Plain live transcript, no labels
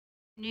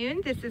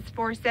Noon. This is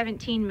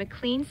 417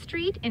 McLean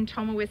Street in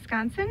Tomah,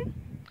 Wisconsin.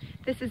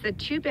 This is a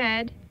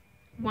 2-bed,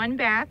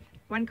 1-bath,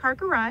 1-car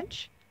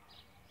garage.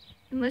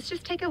 And let's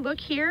just take a look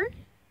here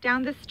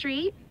down the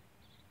street.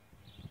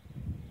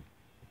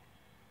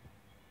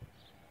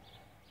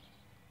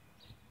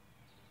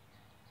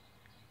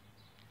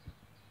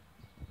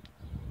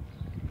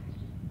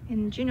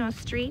 In Juneau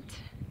Street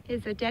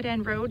is a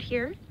dead-end road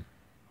here.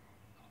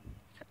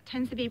 So it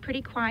tends to be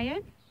pretty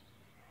quiet.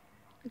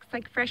 Looks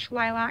like fresh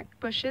lilac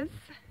bushes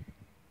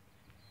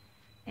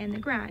and the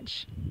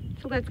garage.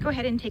 So let's go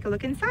ahead and take a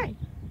look inside.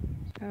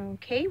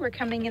 Okay, we're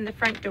coming in the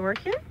front door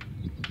here.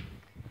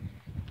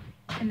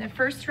 And the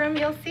first room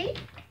you'll see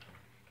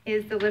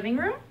is the living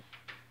room.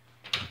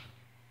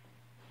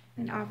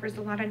 It offers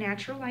a lot of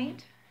natural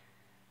light.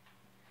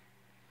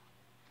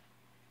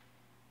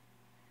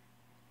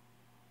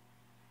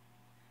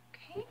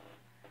 Okay.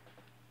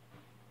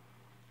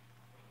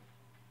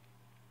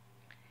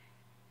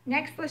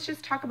 Next, let's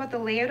just talk about the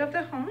layout of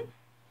the home.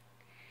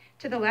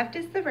 To the left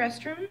is the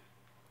restroom.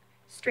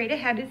 Straight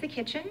ahead is the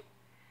kitchen.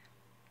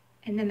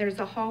 And then there's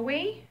a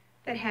hallway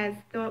that has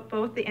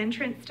both the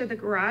entrance to the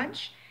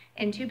garage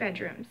and 2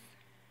 bedrooms.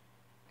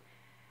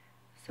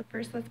 So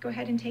first, let's go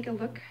ahead and take a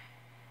look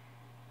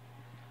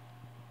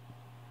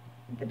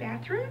at the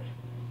bathroom.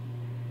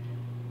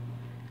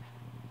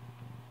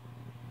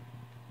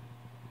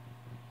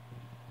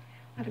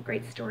 A lot of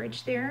great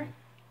storage there.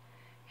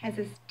 Has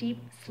this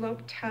deep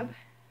sloped tub.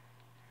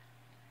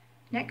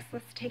 Next,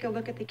 let's take a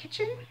look at the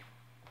kitchen.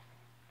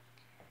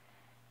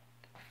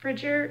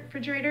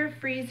 Refrigerator,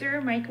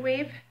 freezer,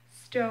 microwave,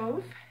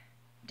 stove,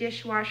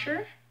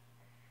 dishwasher.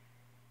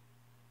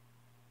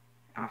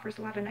 Offers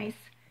a lot of nice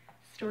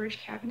storage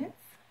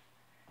cabinets.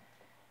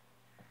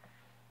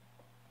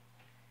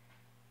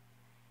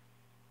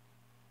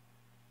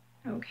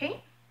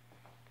 Okay.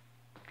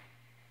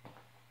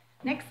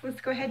 Next,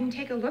 let's go ahead and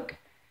take a look.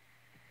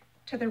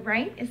 To the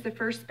right is the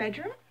first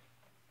bedroom.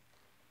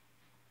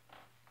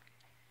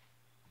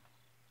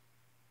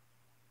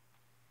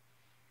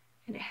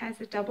 And it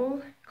has a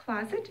double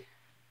closet.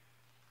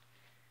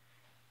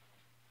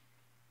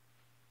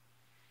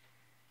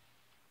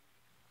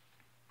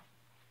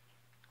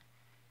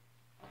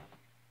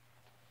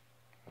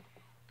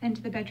 Then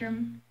to the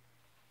bedroom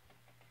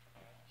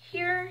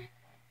here.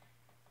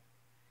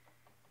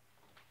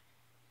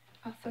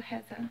 Also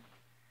has a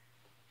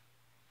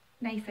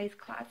nice sized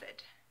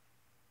closet.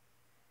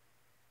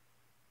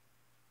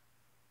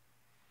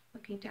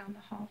 Looking down the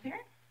hall there.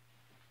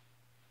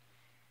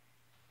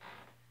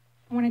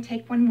 I want to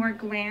take one more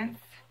glance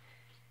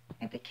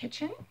at the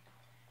kitchen.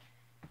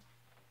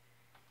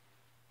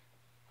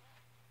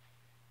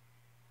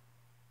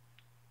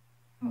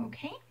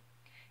 Okay,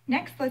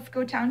 next let's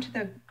go down to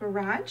the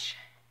garage.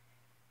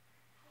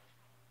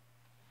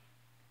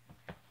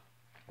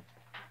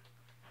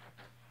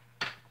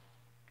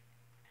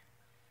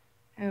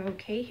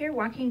 Okay, here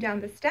walking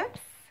down the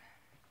steps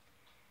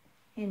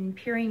and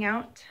peering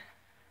out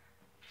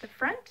the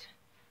front.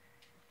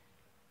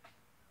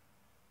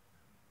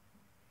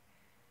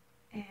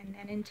 And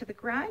then into the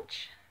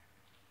garage.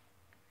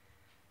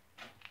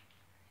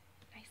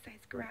 Nice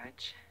sized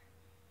garage.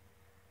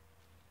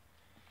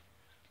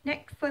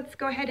 Next, let's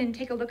go ahead and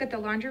take a look at the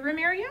laundry room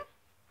area.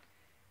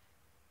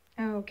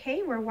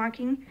 Okay, we're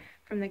walking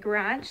from the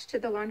garage to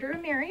the laundry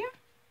room area.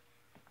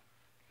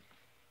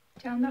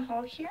 Down the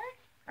hall here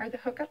are the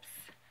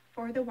hookups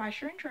for the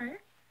washer and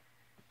dryer.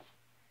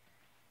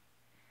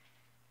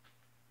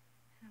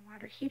 And a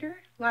water heater.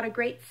 A lot of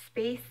great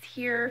space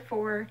here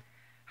for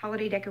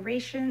holiday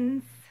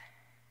decorations.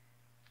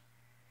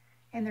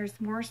 And there's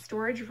more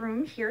storage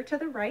room here to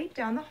the right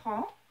down the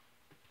hall.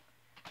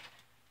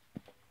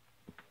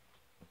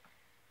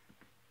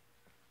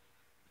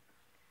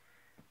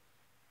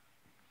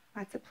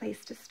 Lots of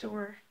place to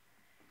store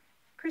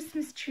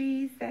Christmas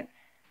trees that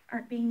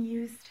aren't being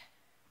used.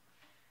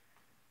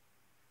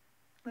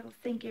 Little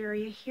sink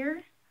area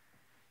here.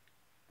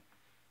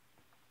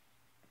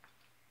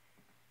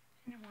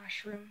 And a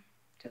washroom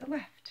to the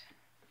left.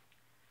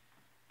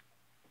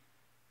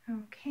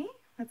 Okay,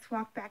 let's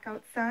walk back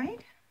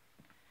outside.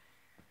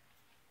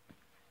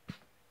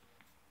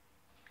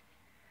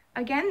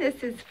 Again,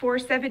 this is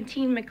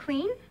 417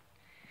 McLean.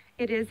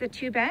 It is a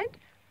 2-bed,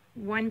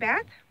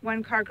 1-bath,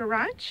 1-car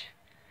garage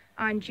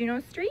on Juneau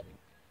Street.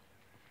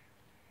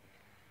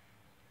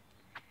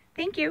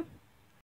 Thank you.